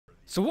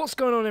So what's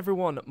going on,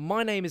 everyone?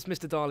 My name is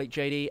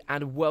MrDalekJD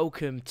and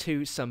welcome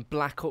to some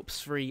Black Ops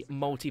 3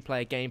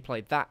 multiplayer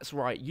gameplay. That's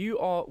right, you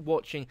are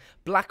watching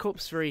Black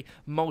Ops 3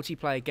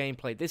 multiplayer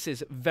gameplay. This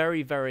is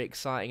very, very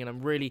exciting and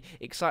I'm really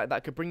excited that I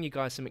could bring you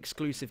guys some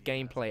exclusive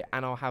gameplay,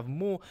 and I'll have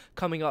more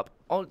coming up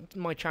on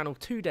my channel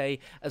today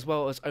as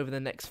well as over the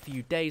next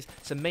few days.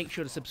 So make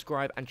sure to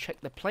subscribe and check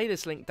the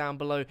playlist link down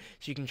below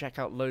so you can check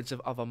out loads of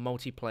other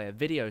multiplayer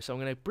videos. So I'm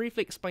going to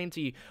briefly explain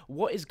to you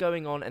what is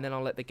going on and then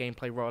I'll let the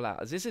gameplay roll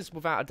out, as this is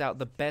without a doubt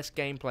the best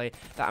gameplay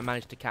that I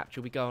managed to capture.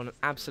 We go on an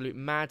absolute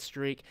mad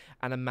streak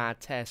and a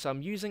mad tear. So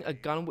I'm using a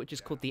gun which is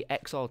called the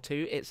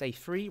XR2. It's a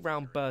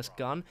 3-round burst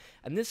gun,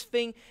 and this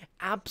thing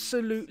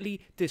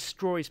absolutely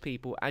destroys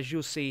people, as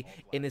you'll see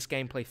in this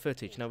gameplay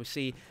footage. Now we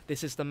see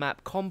this is the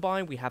map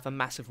Combine. We have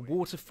a massive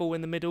waterfall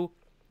in the middle,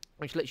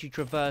 which lets you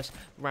traverse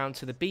around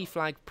to the B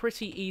flag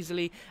pretty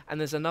easily, and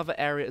there's another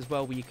area as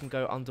well where you can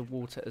go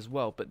underwater as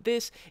well. But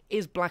this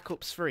is Black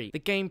Ops 3. The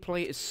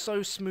gameplay is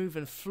so smooth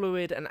and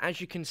fluid, and as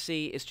you can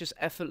see, it's just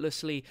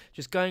effortlessly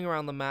just going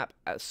around the map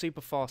at a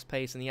super fast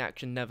pace, and the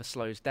action never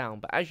slows down.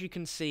 But as you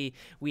can see,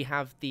 we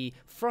have the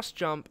thrust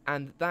jump,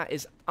 and that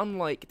is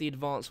unlike the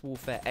Advanced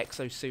Warfare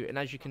exosuit, and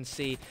as you can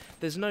see,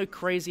 there's no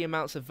crazy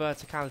amounts of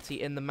verticality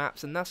in the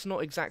maps, and that's not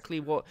exactly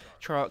what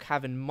Treyarch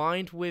have in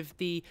mind with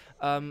the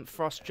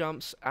thrust jump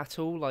at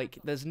all. Like,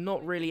 there's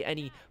not really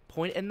any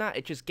point in that.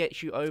 It just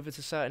gets you over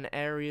to certain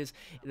areas.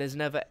 There's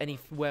never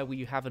anywhere where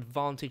you have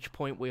advantage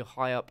point where you're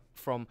high up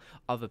from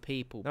other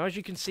people. Now, as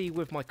you can see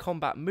with my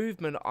combat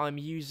movement, I'm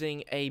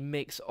using a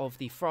mix of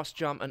the thrust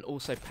jump and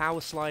also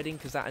power sliding,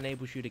 because that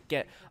enables you to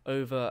get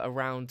over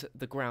around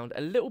the ground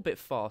a little bit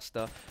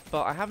faster.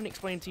 But I haven't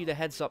explained to you the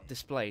heads up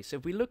display. So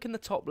if we look in the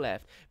top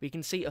left, we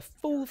can see a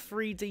full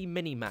 3D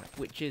minimap,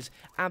 which is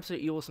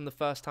absolutely awesome. The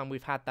first time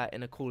we've had that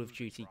in a Call of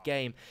Duty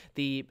game.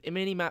 The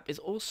minimap is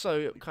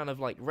also kind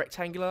of like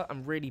rectangular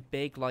and really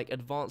big, like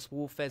Advanced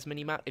Warfare's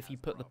minimap if you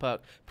put the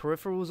perk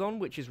peripherals on,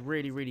 which is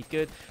really, really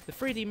good. The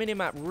 3D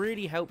minimap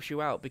really helps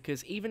you out,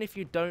 because even if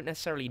you don't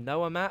necessarily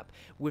know a map,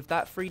 with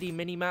that 3D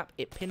minimap,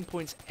 it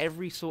pinpoints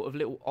every sort of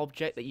little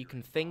object that you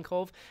can think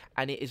of,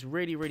 and it is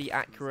really, really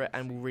accurate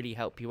and will really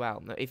help you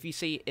out. Now, if you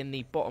see in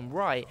the bottom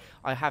right,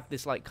 I have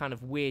this like kind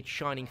of weird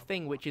shining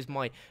thing, which is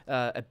my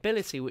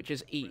ability, which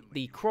is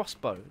the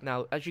crossbow.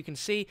 Now, as you can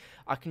see,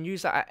 I can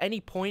use that at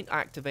any point. I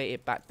activate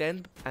it back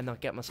then, and I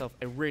get myself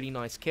a really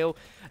nice kill.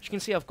 As you can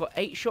see, I've got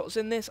 8 shots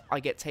in this.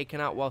 I get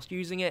taken out whilst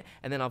using it,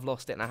 and then I've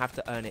lost it and I have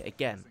to earn it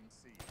again.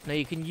 Now,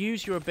 you can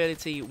use your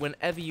ability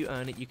whenever you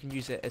earn it. You can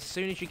use it as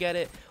soon as you get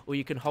it, or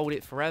you can hold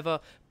it forever.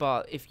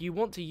 But if you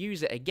want to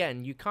use it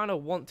again, you kind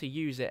of want to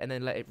use it and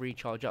then let it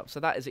recharge up. So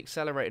that is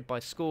accelerated by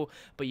score,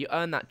 but you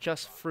earn that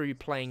just through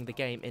playing the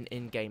game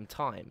in-game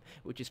time,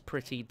 which is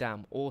pretty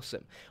damn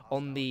awesome.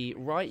 On the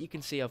right, you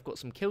can see I've got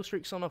some kill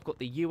streaks on. I've got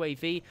the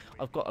UAV,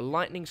 I've got a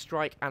lightning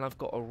strike, and I've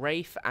got a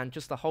Wraith, and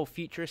just the whole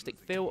futuristic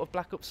feel of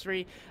Black Ops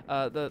 3.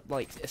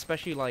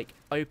 Especially like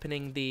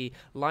opening the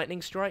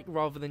lightning strike,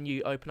 rather than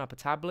you open up a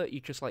tablet,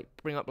 you just like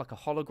bring up like a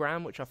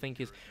hologram, which I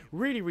think is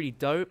really, really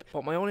dope.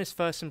 But my honest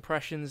first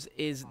impressions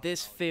is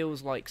this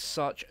feels like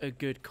such a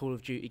good Call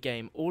of Duty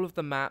game. All of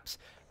the maps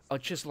are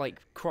just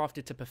like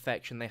crafted to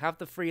perfection. They have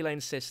the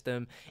 3-lane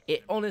system.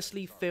 It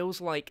honestly feels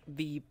like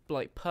the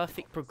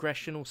perfect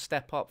progressional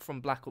step up from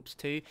Black Ops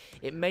 2.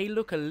 It may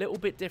look a little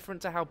bit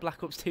different to how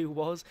Black Ops 2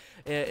 was,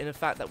 in the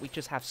fact that we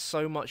just have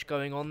so much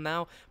going on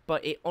now,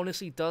 but it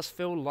honestly does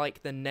feel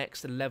like the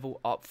next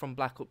level up from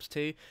Black Ops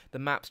 2. The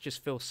maps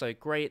just feel so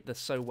great, they're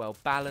so well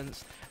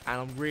balanced,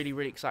 and I'm really,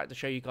 really excited to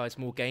show you guys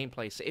more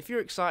gameplay. So if you're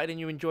excited and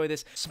you enjoy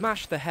this,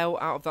 smash the hell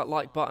out of that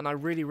like button. I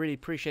really, really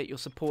appreciate your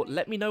support.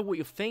 Let me know what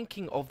you're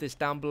thinking of this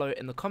down below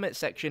in the comment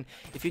section.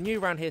 If you're new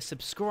around here,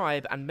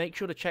 subscribe and make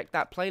sure to check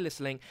that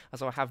playlist link,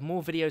 as I'll have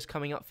more videos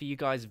coming up for you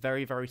guys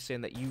very, very soon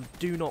that you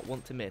do not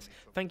want to miss.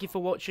 Thank you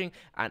for watching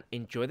and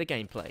enjoy the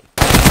gameplay.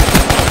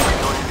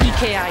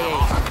 EKIA.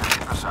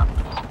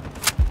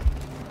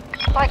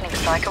 Lightning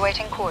strike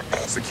awaiting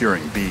coordinates.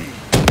 Securing B.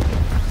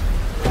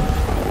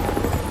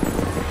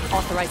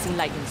 Authorizing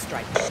lightning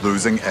strike.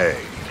 Losing A.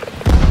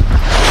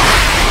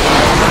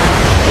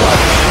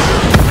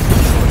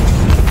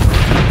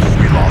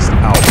 We lost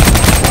Alpha.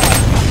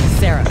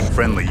 Sarah.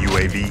 Friendly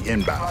UAV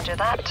inbound. Roger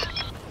that.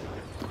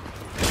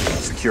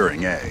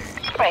 Securing A.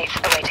 Wraith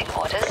awaiting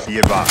orders. Be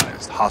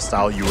advised,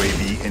 hostile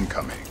UAV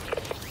incoming.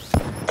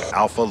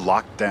 Alpha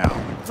locked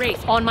down.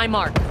 Wraith on my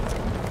mark.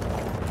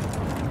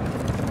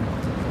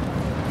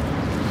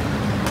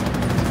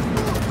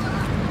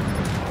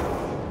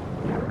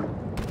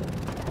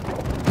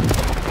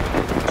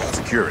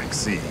 Securing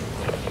C.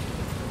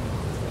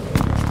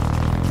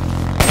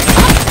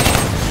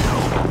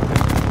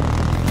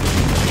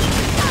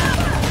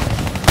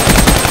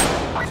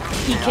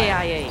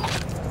 EKIA.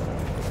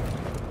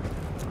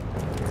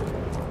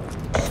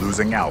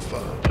 Losing Alpha.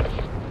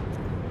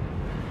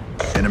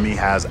 Enemy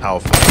has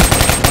Alpha.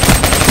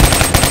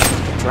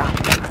 Drop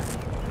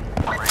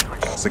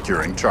them.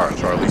 Securing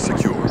Charlie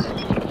secure.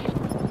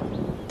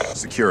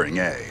 Securing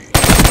A.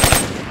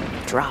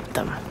 Drop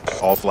them.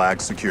 All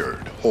flags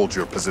secured. Hold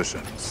your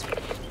positions.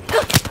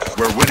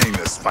 We're winning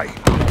this fight.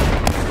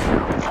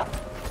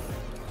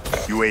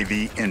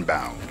 UAV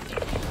inbound.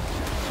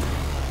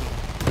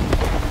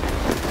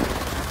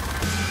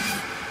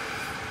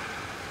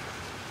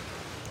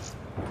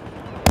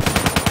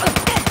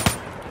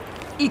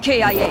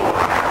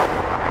 EKIA.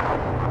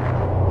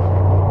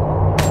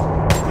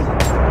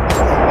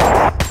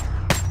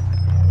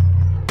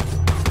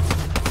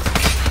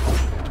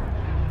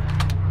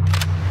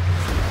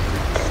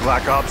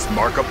 Black Ops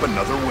mark up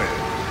another win.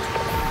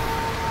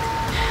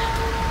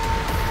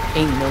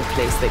 Ain't no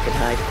place they could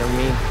hide from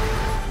me.